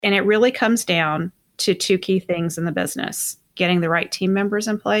And it really comes down to two key things in the business: getting the right team members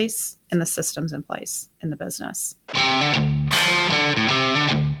in place and the systems in place in the business.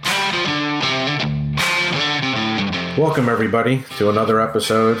 Welcome, everybody, to another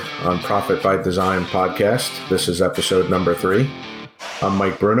episode on Profit by Design podcast. This is episode number 3. I'm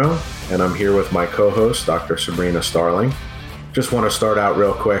Mike Bruno, and I'm here with my co-host, Dr. Sabrina Starling. Just want to start out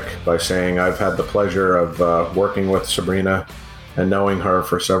real quick by saying I've had the pleasure of working with Sabrina and knowing her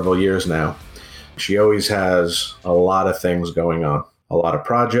for several years now. She always has a lot of things going on, a lot of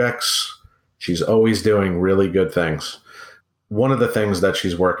projects. She's always doing really good things. One of the things that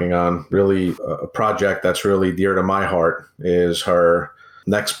she's working on, really a project that's really dear to my heart, is her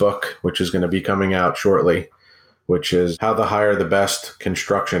next book, which is going to be coming out shortly, which is How to Hire the Best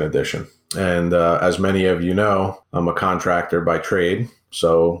Construction Edition. And as many of you know, I'm a contractor by trade,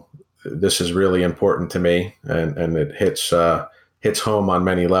 so this is really important to me, and it hits home on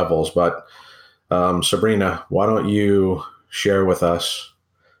many levels. But Sabrina, why don't you share with us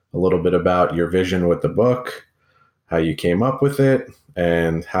a little bit about your vision with the book, how you came up with it,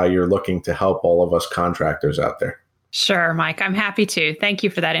 and how you're looking to help all of us contractors out there? Sure, Mike. I'm happy to. Thank you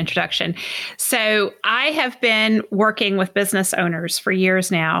for that introduction. So I have been working with business owners for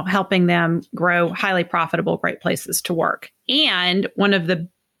years now, helping them grow highly profitable, great places to work. And one of the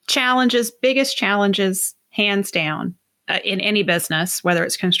biggest challenges, hands down, in any business, whether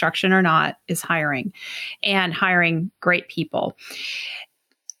it's construction or not, is hiring, and hiring great people.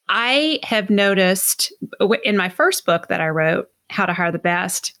 I have noticed in my first book that I wrote, How to Hire the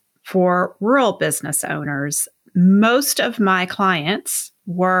Best, for rural business owners, most of my clients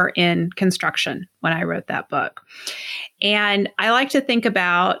were in construction when I wrote that book. And I like to think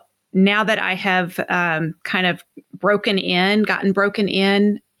about, now that I have kind of gotten broken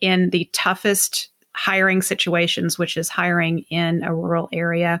in the toughest hiring situations, which is hiring in a rural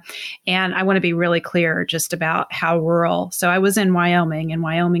area. And I want to be really clear just about how rural. So I was in Wyoming, and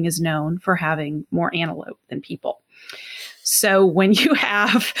Wyoming is known for having more antelope than people. So when you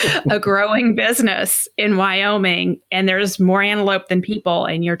have a growing business in Wyoming and there's more antelope than people,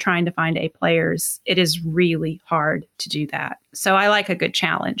 and you're trying to find A players, it is really hard to do that. So I like a good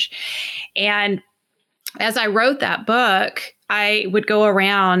challenge. And as I wrote that book, I would go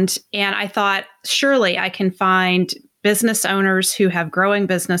around and I thought, surely I can find business owners who have growing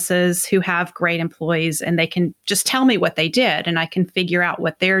businesses, who have great employees, and they can just tell me what they did, and I can figure out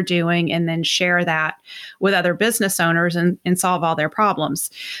what they're doing and then share that with other business owners and solve all their problems.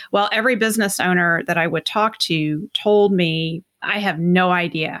 Well, every business owner that I would talk to told me, I have no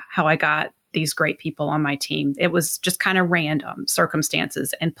idea how I got these great people on my team. It was just kind of random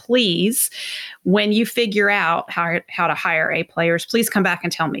circumstances. And please, when you figure out how to hire A players, please come back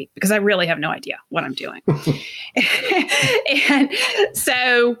and tell me, because I really have no idea what I'm doing. And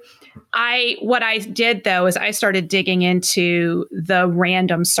so what I did, though, is I started digging into the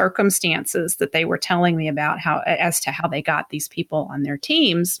random circumstances that they were telling me about, as to how they got these people on their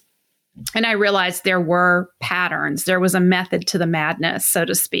teams. And I realized there were patterns. There was a method to the madness, so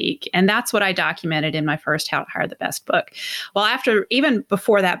to speak. And that's what I documented in my first How to Hire the Best book. Well, even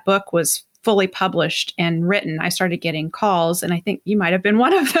before that book was fully published and written, I started getting calls. And I think you might have been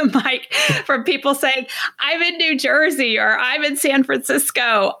one of them, Mike, from people saying, I'm in New Jersey or I'm in San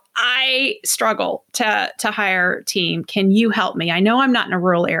Francisco. I struggle to hire a team. Can you help me? I know I'm not in a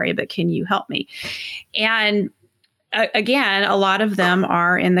rural area, but can you help me? And again, a lot of them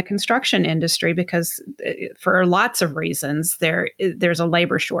are in the construction industry because, for lots of reasons, there's a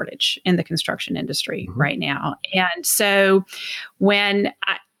labor shortage in the construction industry right now. And so when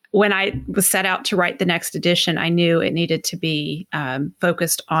I was set out to write the next edition, I knew it needed to be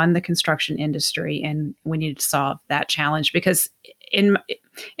focused on the construction industry, and we needed to solve that challenge, because in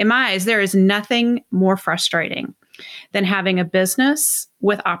my eyes, there is nothing more frustrating than having a business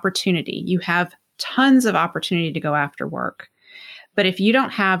with opportunity. You have tons of opportunity to go after work. But if you don't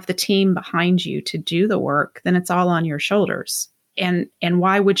have the team behind you to do the work, then it's all on your shoulders. And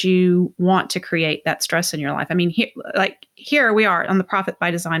why would you want to create that stress in your life? I mean, here we are on the Profit by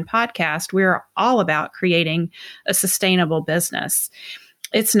Design podcast. We're all about creating a sustainable business.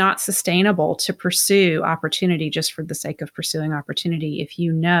 It's not sustainable to pursue opportunity just for the sake of pursuing opportunity if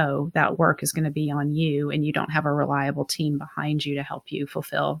you know that work is going to be on you and you don't have a reliable team behind you to help you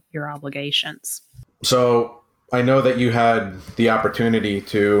fulfill your obligations. So I know that you had the opportunity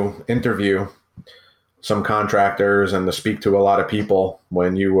to interview some contractors and to speak to a lot of people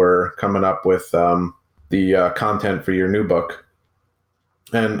when you were coming up with the content for your new book.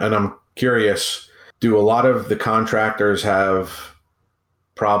 And I'm curious, do a lot of the contractors have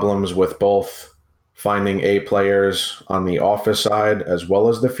problems with both finding A players on the office side as well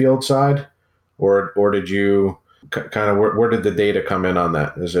as the field side? Or did you kind of, where did the data come in on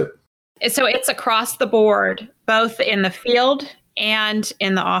that? Is it? So it's across the board, both in the field and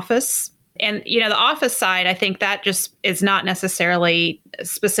in the office. And, the office side, I think that just is not necessarily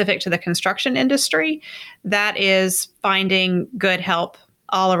specific to the construction industry. That is finding good help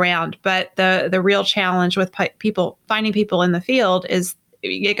all around. But the real challenge with finding people in the field is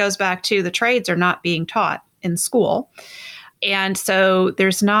it goes back to the trades are not being taught in school. And so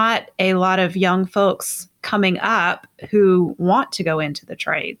there's not a lot of young folks coming up who want to go into the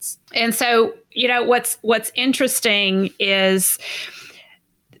trades. And so, what's interesting is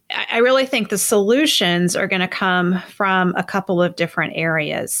I really think the solutions are going to come from a couple of different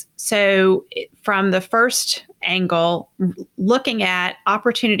areas. So from the first angle, looking at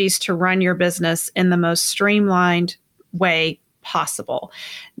opportunities to run your business in the most streamlined way possible,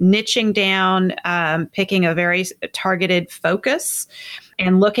 niching down, picking a very targeted focus,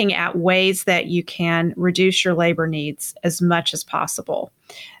 and looking at ways that you can reduce your labor needs as much as possible.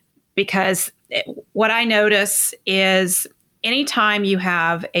 Because what I notice is anytime you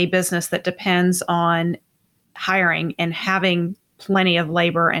have a business that depends on hiring and having plenty of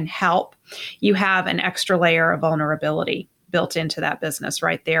labor and help, you have an extra layer of vulnerability built into that business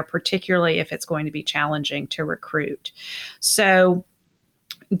right there, particularly if it's going to be challenging to recruit. So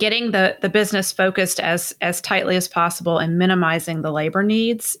getting the business focused as tightly as possible and minimizing the labor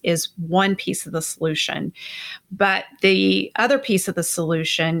needs is one piece of the solution. But the other piece of the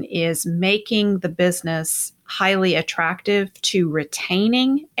solution is making the business highly attractive to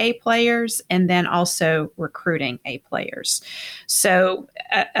retaining A players and then also recruiting A players. So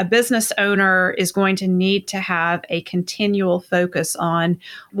a business owner is going to need to have a continual focus on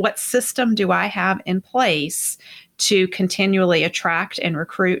what system do I have in place to continually attract and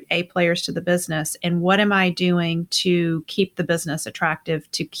recruit A players to the business, and what am I doing to keep the business attractive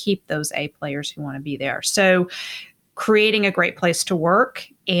to keep those A players who want to be there. So creating a great place to work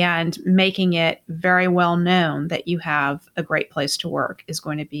and making it very well known that you have a great place to work is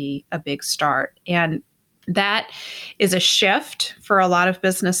going to be a big start. And that is a shift for a lot of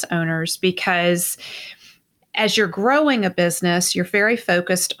business owners, because as you're growing a business, you're very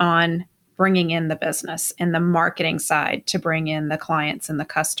focused on bringing in the business and the marketing side to bring in the clients and the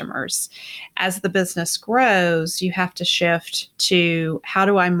customers. As the business grows, you have to shift to how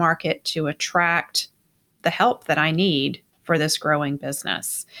do I market to attract the help that I need for this growing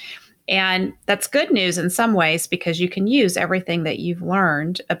business. And that's good news in some ways, because you can use everything that you've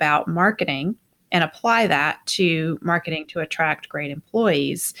learned about marketing and apply that to marketing to attract great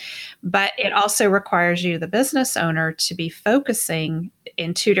employees. But it also requires you, the business owner, to be focusing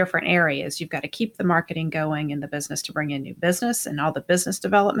in two different areas. You've got to keep the marketing going in the business to bring in new business and all the business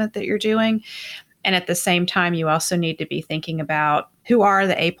development that you're doing. And at the same time, you also need to be thinking about who are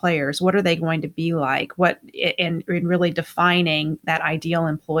the A players? What are they going to be like? And really defining that ideal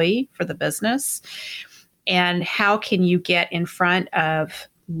employee for the business. And how can you get in front of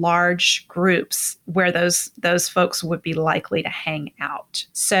large groups where those folks would be likely to hang out?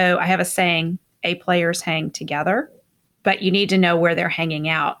 So I have a saying, A players hang together, but you need to know where they're hanging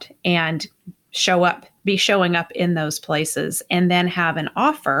out and be showing up in those places, and then have an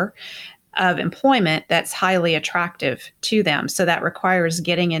offer of employment that's highly attractive to them. So that requires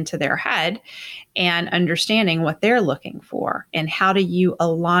getting into their head and understanding what they're looking for, and how do you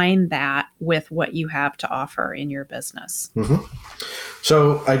align that with what you have to offer in your business. Mm-hmm.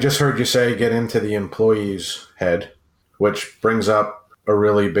 So I just heard you say get into the employee's head, which brings up a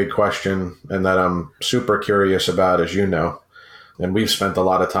really big question, and that I'm super curious about, as you know. And we've spent a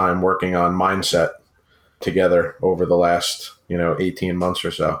lot of time working on mindset together over the last 18 months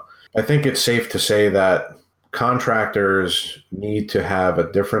or so. I think it's safe to say that contractors need to have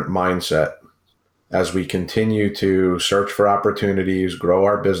a different mindset as we continue to search for opportunities, grow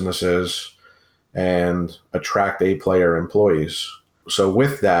our businesses, and attract A-player employees. So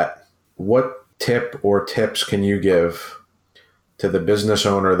with that, what tip or tips can you give to the business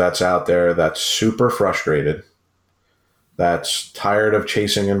owner that's out there that's super frustrated, that's tired of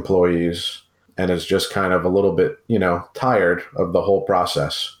chasing employees, and is just kind of a little bit, tired of the whole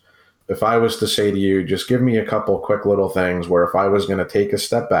process? If I was to say to you, just give me a couple quick little things where if I was going to take a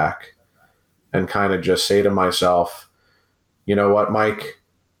step back and kind of just say to myself, you know what, Mike,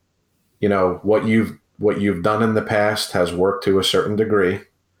 what you've done in the past has worked to a certain degree,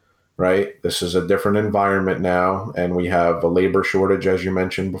 right? This is a different environment now, and we have a labor shortage, as you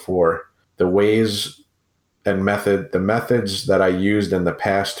mentioned before. The ways and the methods that I used in the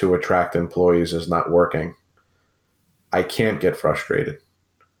past to attract employees is not working. I can't get frustrated.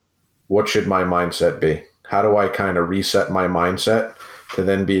 what should my mindset be? How do I kind of reset my mindset to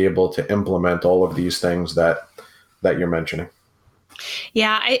then be able to implement all of these things that you're mentioning?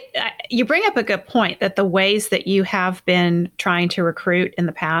 Yeah, you bring up a good point that the ways that you have been trying to recruit in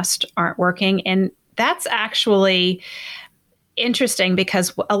the past aren't working. And that's actually interesting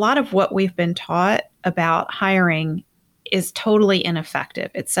because a lot of what we've been taught about hiring is totally ineffective.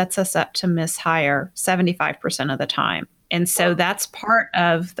 It sets us up to mishire 75% of the time. And so that's part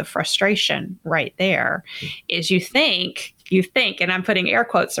of the frustration right there is you think, and I'm putting air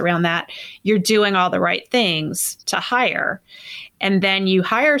quotes around that, you're doing all the right things to hire. And then you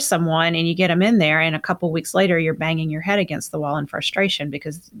hire someone and you get them in there, and a couple of weeks later, you're banging your head against the wall in frustration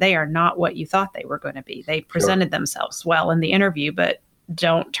because they are not what you thought they were going to be. They presented themselves well in the interview, but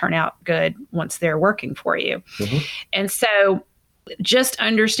don't turn out good once they're working for you. Mm-hmm. And so just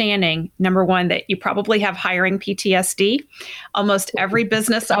understanding, number one, that you probably have hiring PTSD. Almost every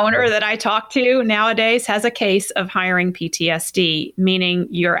business owner that I talk to nowadays has a case of hiring PTSD, meaning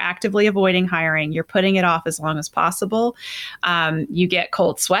you're actively avoiding hiring. You're putting it off as long as possible. You get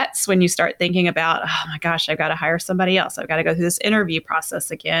cold sweats when you start thinking about, oh my gosh, I've got to hire somebody else. I've got to go through this interview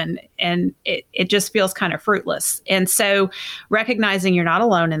process again. And it just feels kind of fruitless. And so recognizing you're not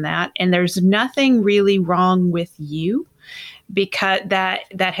alone in that, and there's nothing really wrong with you, because that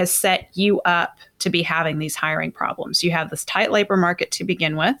has set you up to be having these hiring problems. You have this tight labor market to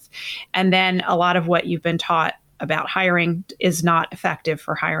begin with, and then a lot of what you've been taught about hiring is not effective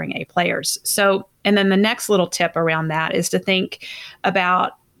for hiring A players. So, and then the next little tip around that is to think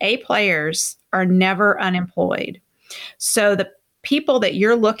about A players are never unemployed. So the people that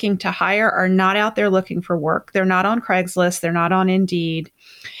you're looking to hire are not out there looking for work. They're not on Craigslist. They're not on Indeed.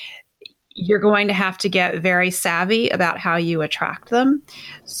 You're going to have to get very savvy about how you attract them.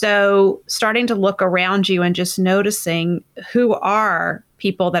 So starting to look around you and just noticing who are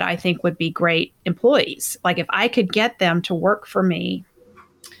people that I think would be great employees. Like if I could get them to work for me,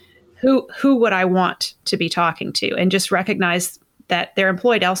 who would I want to be talking to? And just recognize that they're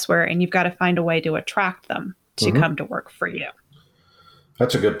employed elsewhere and you've got to find a way to attract them to come to work for you.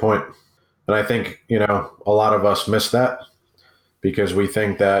 That's a good point. And I think, a lot of us miss that because we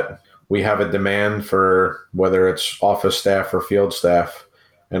think that we have a demand for whether it's office staff or field staff,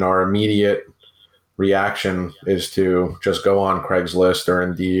 and our immediate reaction is to just go on Craigslist or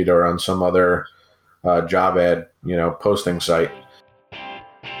Indeed or on some other job ad, posting site.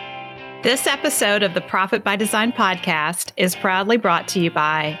 This episode of the Profit by Design podcast is proudly brought to you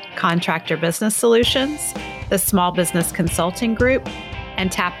by Contractor Business Solutions, the Small Business Consulting Group, and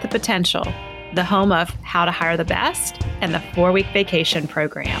Tap the Potential, the home of How to Hire the Best and the 4-Week Vacation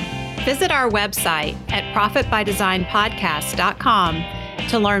Program. Visit our website at profitbydesignpodcast.com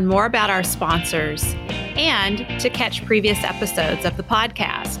to learn more about our sponsors and to catch previous episodes of the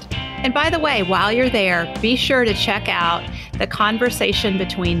podcast. And by the way, while you're there, be sure to check out the conversation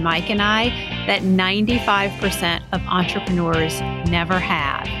between Mike and I that 95% of entrepreneurs never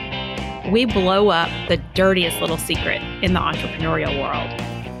have. We blow up the dirtiest little secret in the entrepreneurial world.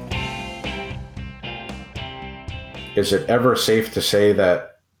 Is it ever safe to say that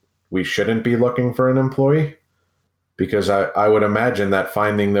we shouldn't be looking for an employee? Because I would imagine that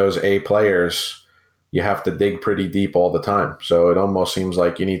finding those A players, you have to dig pretty deep all the time. So it almost seems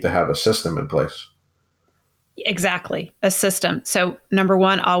like you need to have a system in place. Exactly, a system. So number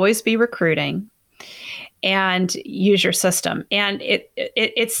one, always be recruiting and use your system. And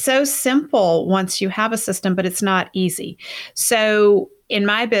it's so simple once you have a system, but it's not easy. So in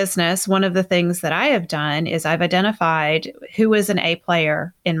my business, one of the things that I have done is I've identified who is an A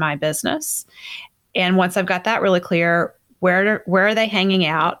player in my business. And once I've got that really clear, where are they hanging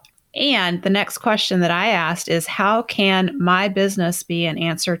out? And the next question that I asked is, how can my business be an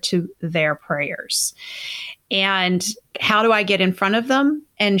answer to their prayers? And how do I get in front of them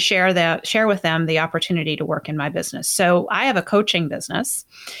and share with them the opportunity to work in my business? So I have a coaching business.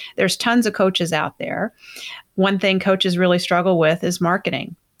 There's tons of coaches out there. One thing coaches really struggle with is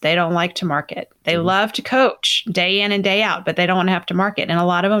marketing. They don't like to market. They love to coach day in and day out, but they don't want to have to market. And a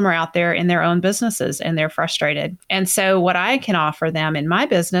lot of them are out there in their own businesses and they're frustrated. And so what I can offer them in my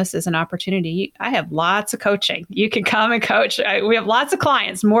business is an opportunity. I have lots of coaching. You can come and coach. We have lots of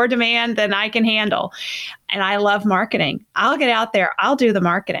clients, more demand than I can handle. And I love marketing. I'll get out there. I'll do the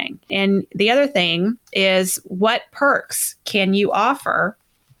marketing. And the other thing is, what perks can you offer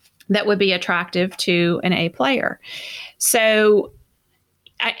that would be attractive to an A player? So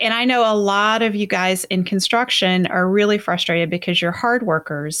I know a lot of you guys in construction are really frustrated because you're hard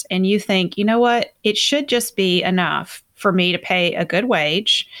workers and you think, you know what, it should just be enough for me to pay a good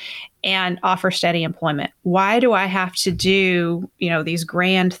wage and offer steady employment? Why do I have to do, these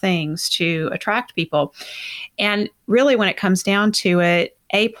grand things to attract people? And really, when it comes down to it,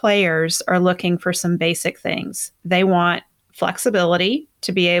 A players are looking for some basic things. They want flexibility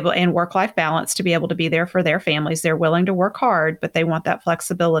to be able, and work-life balance to be able to be there for their families. They're willing to work hard, but they want that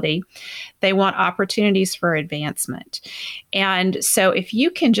flexibility. They want opportunities for advancement. And so if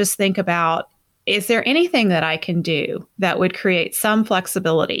you can just think about, is there anything that I can do that would create some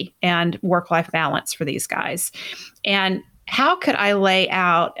flexibility and work-life balance for these guys? And how could I lay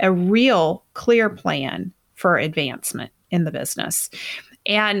out a real clear plan for advancement in the business?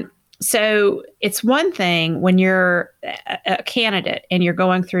 And so it's one thing when you're a candidate and you're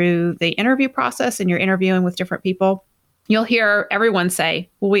going through the interview process and you're interviewing with different people, you'll hear everyone say,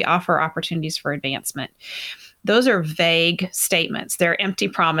 well, we offer opportunities for advancement. Those are vague statements. They're empty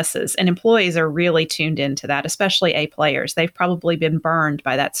promises, and employees are really tuned into that, especially A players. They've probably been burned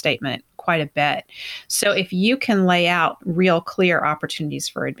by that statement quite a bit. So if you can lay out real clear opportunities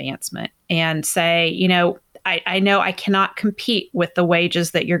for advancement and say, I know I cannot compete with the wages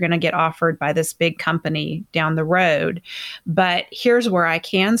that you're going to get offered by this big company down the road, but here's where I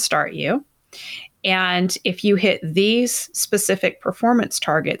can start you. And if you hit these specific performance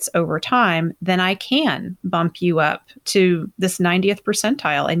targets over time, then I can bump you up to this 90th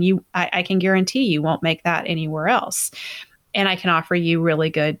percentile. And I can guarantee you won't make that anywhere else. And I can offer you really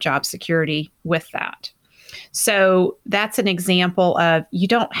good job security with that. So that's an example of, you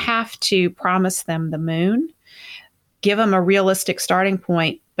don't have to promise them the moon. Give them a realistic starting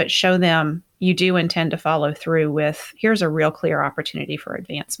point, but show them you do intend to follow through with, here's a real clear opportunity for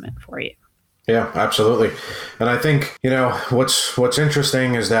advancement for you. Yeah, absolutely. And I think, what's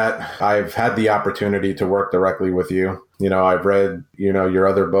interesting is that I've had the opportunity to work directly with you. I've read, your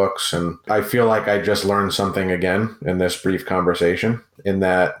other books, and I feel like I just learned something again in this brief conversation, in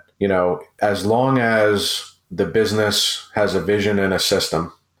that, as long as the business has a vision and a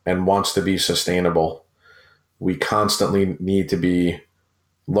system and wants to be sustainable, we constantly need to be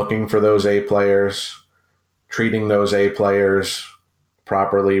looking for those A players, treating those A players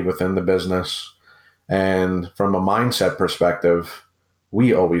properly within the business. And from a mindset perspective,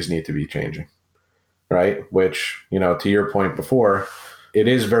 we always need to be changing, right? Which, to your point before, it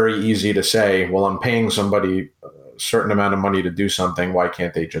is very easy to say, well, I'm paying somebody a certain amount of money to do something. Why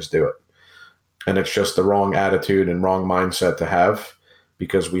can't they just do it? And it's just the wrong attitude and wrong mindset to have,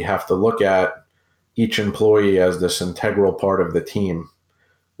 because we have to look at each employee as this integral part of the team,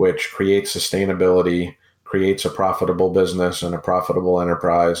 which creates sustainability, creates a profitable business and a profitable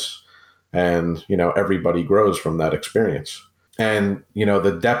enterprise. And, everybody grows from that experience. And,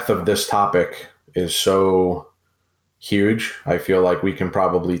 the depth of this topic is so huge. I feel like we can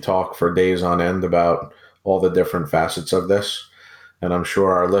probably talk for days on end about all the different facets of this. And I'm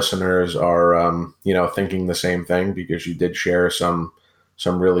sure our listeners are, thinking the same thing, because you did share some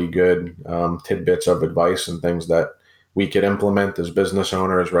really good tidbits of advice and things that we could implement as business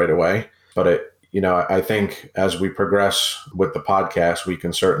owners right away. But I think as we progress with the podcast, we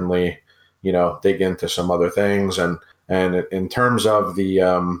can certainly, dig into some other things. And in terms of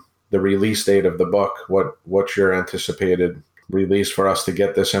the release date of the book, what's your anticipated release for us to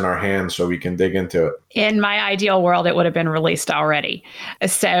get this in our hands so we can dig into it? In my ideal world, it would have been released already.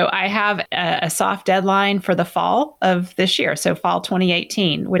 So I have a soft deadline for the fall of this year. So fall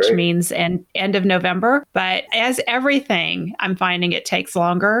 2018, which Great. means end of November. But as everything, I'm finding it takes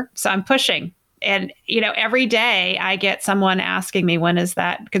longer. So I'm pushing. And, every day I get someone asking me, when is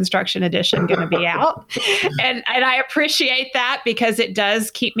that construction edition going to be out? and I appreciate that, because it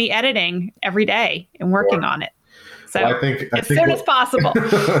does keep me editing every day and working on it. So well, I think as soon as possible.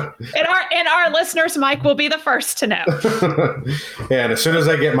 and our listeners, Mike, will be the first to know. Yeah, and as soon as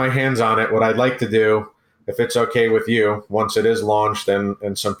I get my hands on it, what I'd like to do, if it's okay with you, once it is launched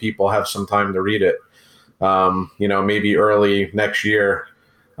and some people have some time to read it, maybe early next year,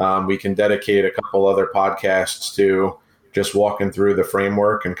 we can dedicate a couple other podcasts to just walking through the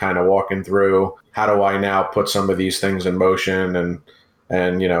framework and kind of walking through, how do I now put some of these things in motion and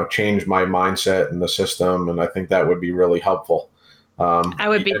change my mindset and the system. And I think that would be really helpful. I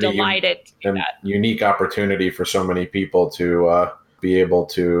would be delighted to do that. Unique opportunity for so many people to be able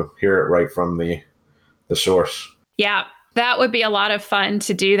to hear it right from the source. Yeah, that would be a lot of fun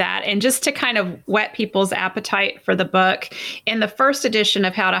to do that. And just to kind of whet people's appetite for the book, in the first edition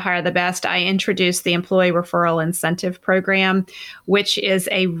of How to Hire the Best, I introduced the Employee Referral Incentive Program, which is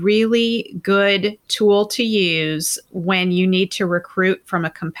a really good tool to use when you need to recruit from a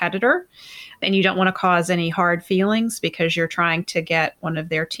competitor and you don't want to cause any hard feelings because you're trying to get one of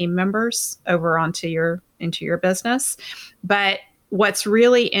their team members over into your business. But what's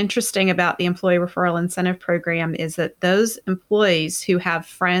really interesting about the Employee Referral Incentive Program is that those employees who have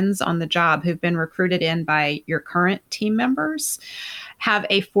friends on the job who've been recruited in by your current team members have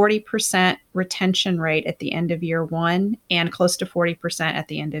a 40% retention rate at the end of year one and close to 40% at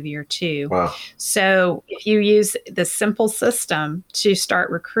the end of year two. Wow. So if you use the simple system to start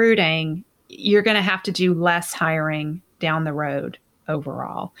recruiting, you're going to have to do less hiring down the road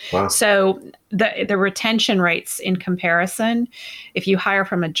overall. Wow. So the retention rates in comparison, if you hire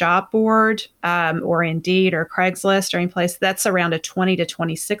from a job board or Indeed or Craigslist or any place, that's around a 20 to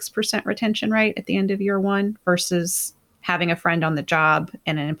 26% retention rate at the end of year one versus having a friend on the job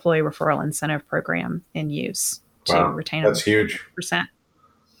and an employee referral incentive program in use to retain. That's huge. Percent.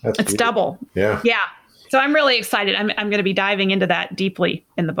 It's huge. Double. Yeah. Yeah. So I'm really excited. I'm going to be diving into that deeply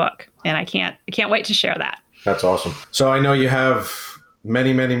in the book, and I can't wait to share that. That's awesome. So I know you have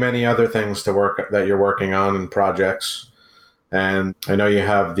many other things that you're working on and projects, and I know you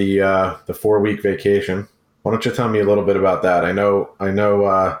have the 4-week vacation. Why don't you tell me a little bit about that? I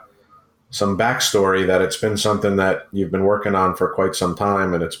know some backstory that it's been something that you've been working on for quite some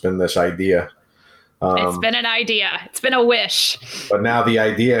time, and it's been this idea. It's been an idea. It's been a wish. But now the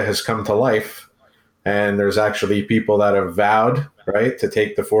idea has come to life, and there's actually people that have vowed, right, to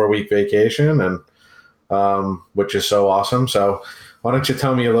take the 4-week vacation, and which is so awesome. So why don't you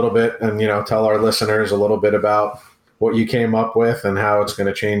tell me a little bit and, tell our listeners a little bit about what you came up with and how it's going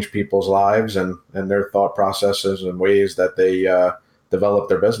to change people's lives and their thought processes and ways that they develop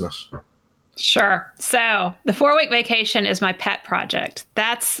their business. Sure. So the 4-week vacation is my pet project.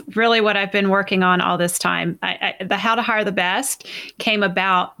 That's really what I've been working on all this time. The How to Hire the Best came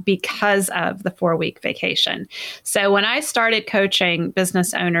about because of the 4-week vacation. So when I started coaching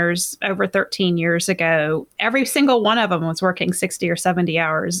business owners over 13 years ago, every single one of them was working 60 or 70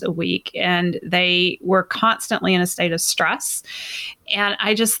 hours a week, and they were constantly in a state of stress. And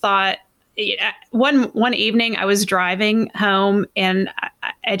I just thought, one evening I was driving home and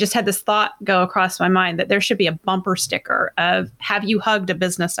I just had this thought go across my mind that there should be a bumper sticker of, have you hugged a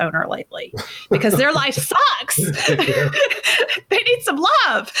business owner lately? Because their life sucks. They need some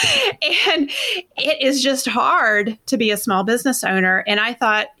love. And it is just hard to be a small business owner. And I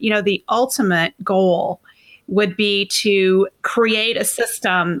thought, the ultimate goal would be to create a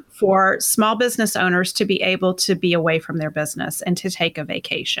system for small business owners to be able to be away from their business and to take a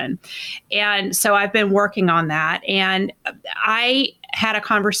vacation. And so I've been working on that. And I had a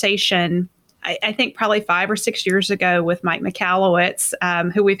conversation, I think probably 5 or 6 years ago, with Mike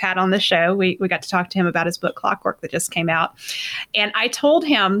Michalowicz, who we've had on the show. We got to talk to him about his book Clockwork that just came out. And I told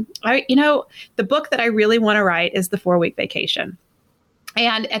him, the book that I really want to write is The 4-Week Vacation.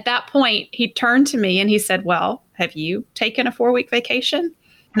 And at that point, he turned to me and he said, well, have you taken a 4-week vacation?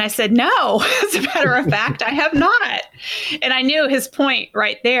 And I said, no, as a matter of fact, I have not. And I knew his point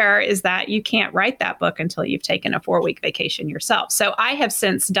right there is that you can't write that book until you've taken a 4-week vacation yourself. So I have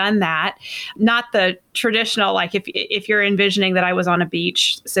since done that, not the traditional, like if you're envisioning that I was on a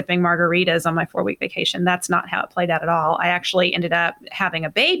beach sipping margaritas on my 4-week vacation, that's not how it played out at all. I actually ended up having a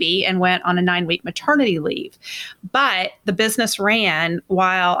baby and went on a 9-week maternity leave. But the business ran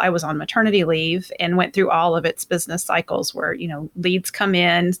while I was on maternity leave and went through all of its business cycles where, leads come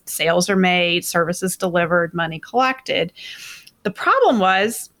in, sales are made, services delivered, money collected. The problem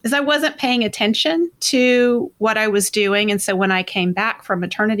is I wasn't paying attention to what I was doing. And so when I came back from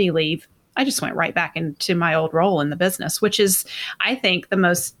maternity leave, I just went right back into my old role in the business, which is, I think, the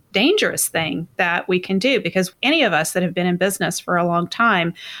most dangerous thing that we can do, because any of us that have been in business for a long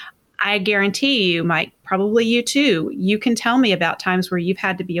time, I guarantee you, Mike, probably you too, you can tell me about times where you've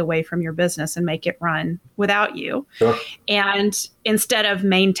had to be away from your business and make it run without you. Sure. And instead of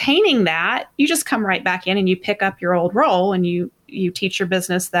maintaining that, you just come right back in and you pick up your old role and you teach your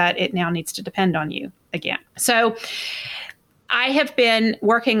business that it now needs to depend on you again. So I have been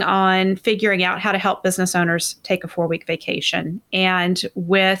working on figuring out how to help business owners take a 4-week vacation. And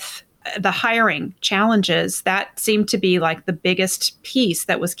with the hiring challenges, that seemed to be like the biggest piece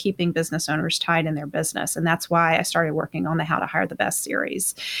that was keeping business owners tied in their business. And that's why I started working on the How to Hire the Best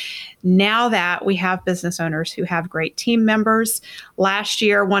series. Now that we have business owners who have great team members, last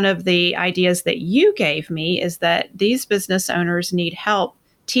year, one of the ideas that you gave me is that these business owners need help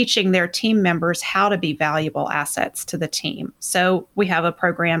teaching their team members how to be valuable assets to the team. So we have a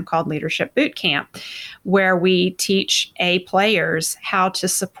program called Leadership Bootcamp, where we teach players how to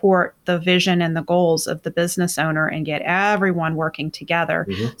support the vision and the goals of the business owner and get everyone working together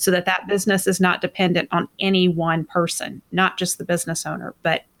so that that business is not dependent on any one person, not just the business owner,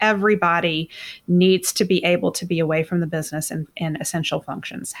 but everybody needs to be able to be away from the business and essential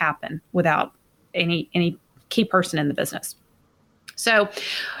functions happen without any key person in the business. So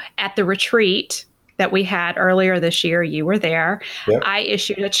at the retreat that we had earlier this year, you were there. Yep. I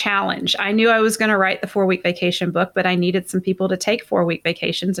issued a challenge. I knew I was going to write the 4-week vacation book, but I needed some people to take 4-week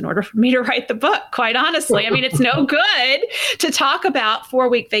vacations in order for me to write the book, quite honestly. I mean, it's no good to talk about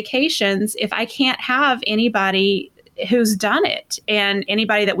 4-week vacations if I can't have anybody who's done it and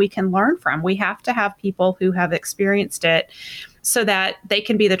anybody that we can learn from. We have to have people who have experienced it so that they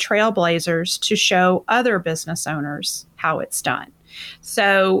can be the trailblazers to show other business owners how it's done.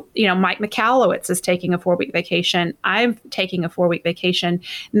 So, Mike Michalowicz is taking a 4-week vacation. I'm taking a 4-week vacation.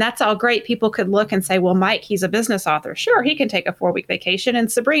 And that's all great. People could look and say, well, Mike, he's a business author. Sure, he can take a 4-week vacation. And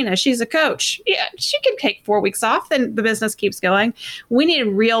Sabrina, she's a coach. Yeah, she can take 4 weeks off. Then the business keeps going. We need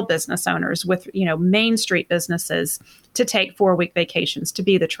real business owners with, Main Street businesses to take 4-week vacations, to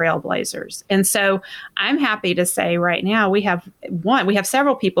be the trailblazers. And so I'm happy to say right now we have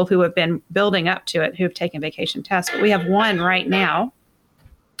several people who have been building up to it, who have taken vacation tests, but we have one right now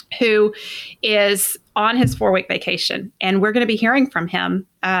who is on his 4-week vacation. And we're going to be hearing from him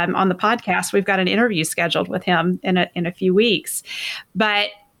on the podcast. We've got an interview scheduled with him in a few weeks. But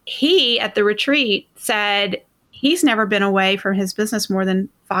he, at the retreat, said he's never been away from his business more than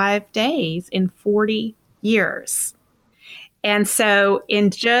 5 days in 40 years. And so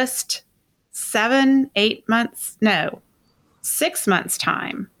in just 6 months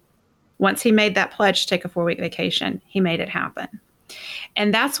time, once he made that pledge to take a 4-week vacation, he made it happen.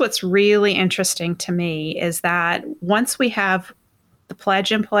 And that's what's really interesting to me, is that once we have the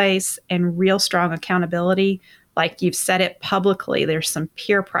pledge in place and real strong accountability, like you've said it publicly, there's some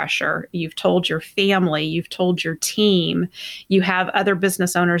peer pressure. You've told your family, you've told your team, you have other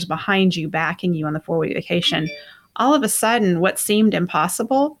business owners behind you, backing you on the 4-week vacation. All of a sudden, what seemed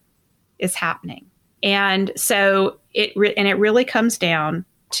impossible is happening. And so it really comes down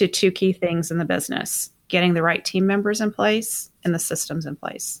to 2 key things in the business: getting the right team members in place and the systems in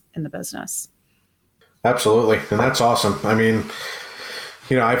place in the business. Absolutely. And that's awesome. I mean,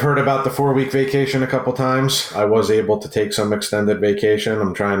 I've heard about the 4-week vacation a couple times. I was able to take some extended vacation.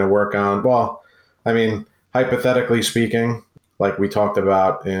 I'm trying to work on, hypothetically speaking, like we talked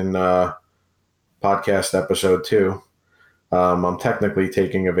about in podcast episode 2, I'm technically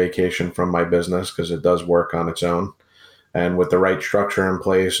taking a vacation from my business because it does work on its own. And with the right structure in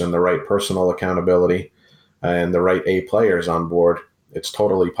place and the right personal accountability and the right A players on board, it's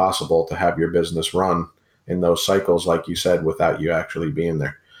totally possible to have your business run in those cycles, like you said, without you actually being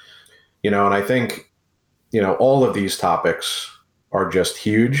there. And I think, all of these topics are just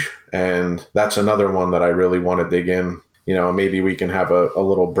huge. And that's another one that I really want to dig in. Maybe we can have a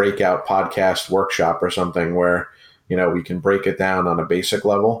little breakout podcast workshop or something where, we can break it down on a basic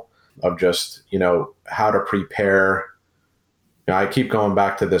level of just, how to prepare. I keep going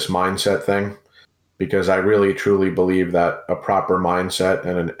back to this mindset thing because I really truly believe that a proper mindset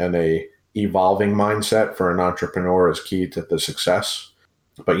and a evolving mindset for an entrepreneur is key to the success.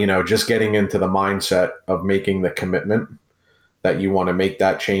 But, just getting into the mindset of making the commitment that you want to make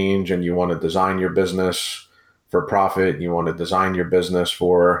that change and you want to design your business for profit. You want to design your business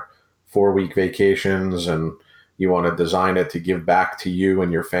for 4-week vacations, and you want to design it to give back to you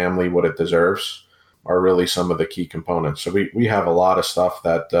and your family what it deserves, are really some of the key components. So we have a lot of stuff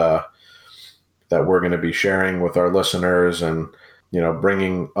that we're going to be sharing with our listeners, and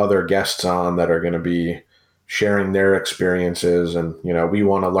bringing other guests on that are going to be sharing their experiences. And we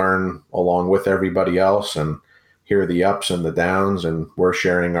want to learn along with everybody else and hear the ups and the downs, and we're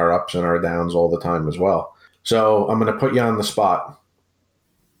sharing our ups and our downs all the time as well. So I'm going to put you on the spot.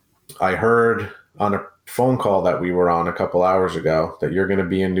 I heard on a phone call that we were on a couple hours ago that you're going to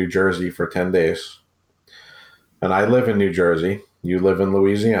be in New Jersey for 10 days. And I live in New Jersey. You live in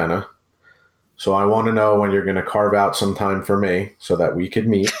Louisiana. So I want to know when you're going to carve out some time for me so that we could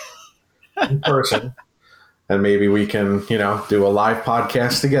meet in person. And maybe we can, do a live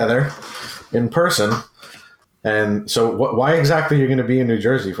podcast together in person. And so why exactly are you going to be in New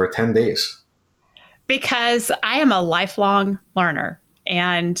Jersey for 10 days? Because I am a lifelong learner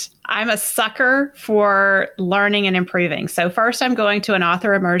and I'm a sucker for learning and improving. So first, I'm going to an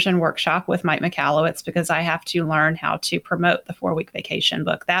author immersion workshop with Mike Michalowicz because I have to learn how to promote the 4-week vacation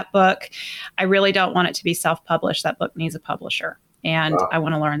book. That book, I really don't want it to be self-published. That book needs a publisher. And wow. I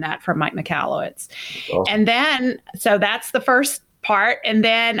want to learn that from Mike Michalowicz. Awesome. And then, so that's the first part. And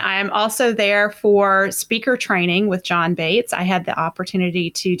then I'm also there for speaker training with John Bates. I had the opportunity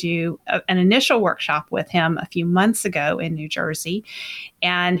to do an initial workshop with him a few months ago in New Jersey,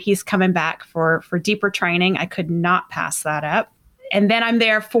 and he's coming back for deeper training. I could not pass that up. And then I'm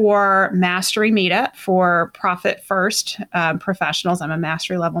there for Mastery Meetup for Profit First professionals. I'm a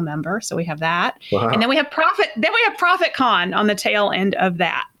Mastery level member, so we have that. Wow. And then we have Profit Con on the tail end of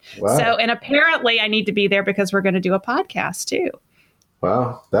that. Wow. So, and apparently I need to be there because we're going to do a podcast too.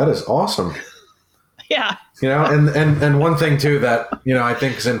 Wow, that is awesome. Yeah. And one thing too that, I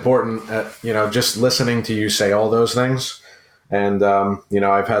think is important, just listening to you say all those things. And,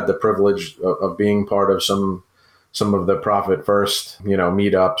 I've had the privilege of being part of some of the Profit First,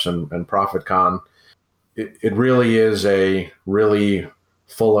 meetups and Profit Con. It really is a really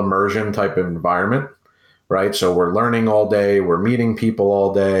full immersion type of environment, right? So we're learning all day, we're meeting people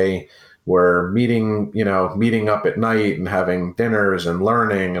all day, we're meeting up at night and having dinners and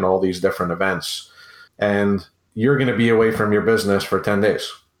learning and all these different events. And you're going to be away from your business for 10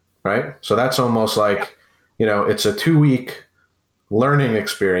 days, right? So that's almost like, it's a 2-week learning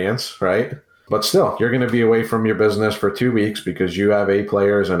experience, right? But still, you're going to be away from your business for 2 weeks because you have A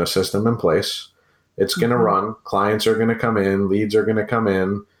players and a system in place. It's going to run. Clients are going to come in. Leads are going to come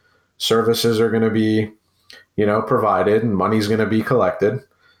in. Services are going to be, provided, and money's going to be collected.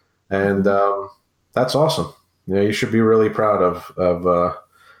 And that's awesome. You should be really proud of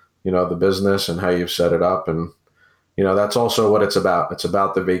the business and how you've set it up. And, that's also what it's about. It's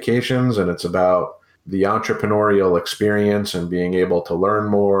about the vacations, and it's about the entrepreneurial experience and being able to learn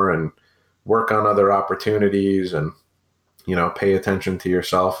more and work on other opportunities and, pay attention to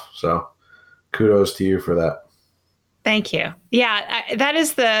yourself. So kudos to you for that. Thank you. Yeah, that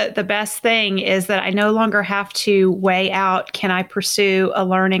is the best thing, is that I no longer have to weigh out, can I pursue a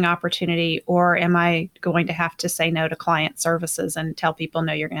learning opportunity, or am I going to have to say no to client services and tell people,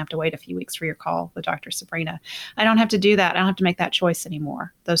 no, you're going to have to wait a few weeks for your call with Dr. Sabrina. I don't have to do that. I don't have to make that choice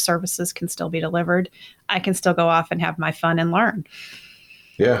anymore. Those services can still be delivered. I can still go off and have my fun and learn.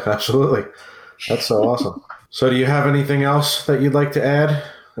 Yeah, absolutely. That's so awesome. So do you have anything else that you'd like to add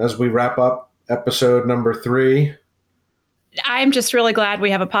as we wrap up episode number 3? I'm just really glad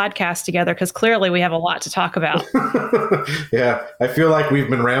we have a podcast together, because clearly we have a lot to talk about. Yeah, I feel like we've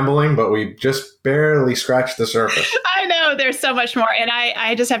been rambling, but we just barely scratched the surface. I know there's so much more. And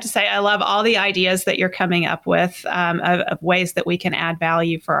I just have to say, I love all the ideas that you're coming up with of ways that we can add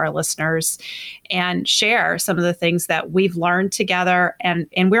value for our listeners and share some of the things that we've learned together. And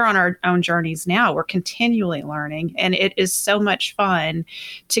we're on our own journeys now. We're continually learning. And it is so much fun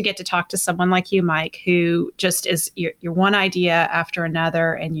to get to talk to someone like you, Mike, who just is your one idea after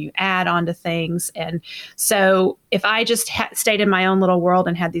another, and you add on to things. And so if I just stayed in my own little world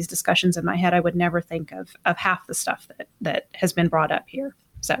and had these discussions in my head, I would never think of half the stuff that has been brought up here.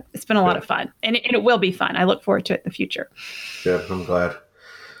 So it's been a lot of fun, and it will be fun. I look forward to it in the future. Good. I'm glad.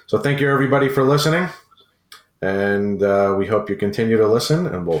 So thank you, everybody, for listening. And we hope you continue to listen,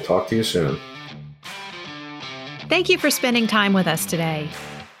 and we'll talk to you soon. Thank you for spending time with us today.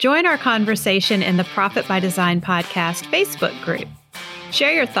 Join our conversation in the Profit by Design podcast Facebook group.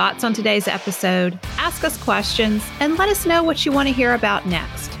 Share your thoughts on today's episode, ask us questions, and let us know what you want to hear about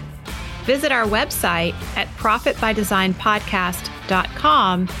next. Visit our website at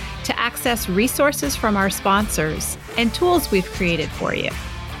profitbydesignpodcast.com to access resources from our sponsors and tools we've created for you.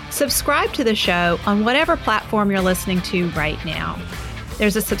 Subscribe to the show on whatever platform you're listening to right now.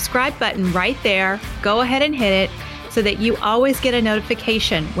 There's a subscribe button right there. Go ahead and hit it so that you always get a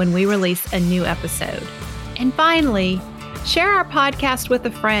notification when we release a new episode. And finally, share our podcast with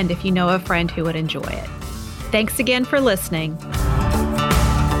a friend if you know a friend who would enjoy it. Thanks again for listening.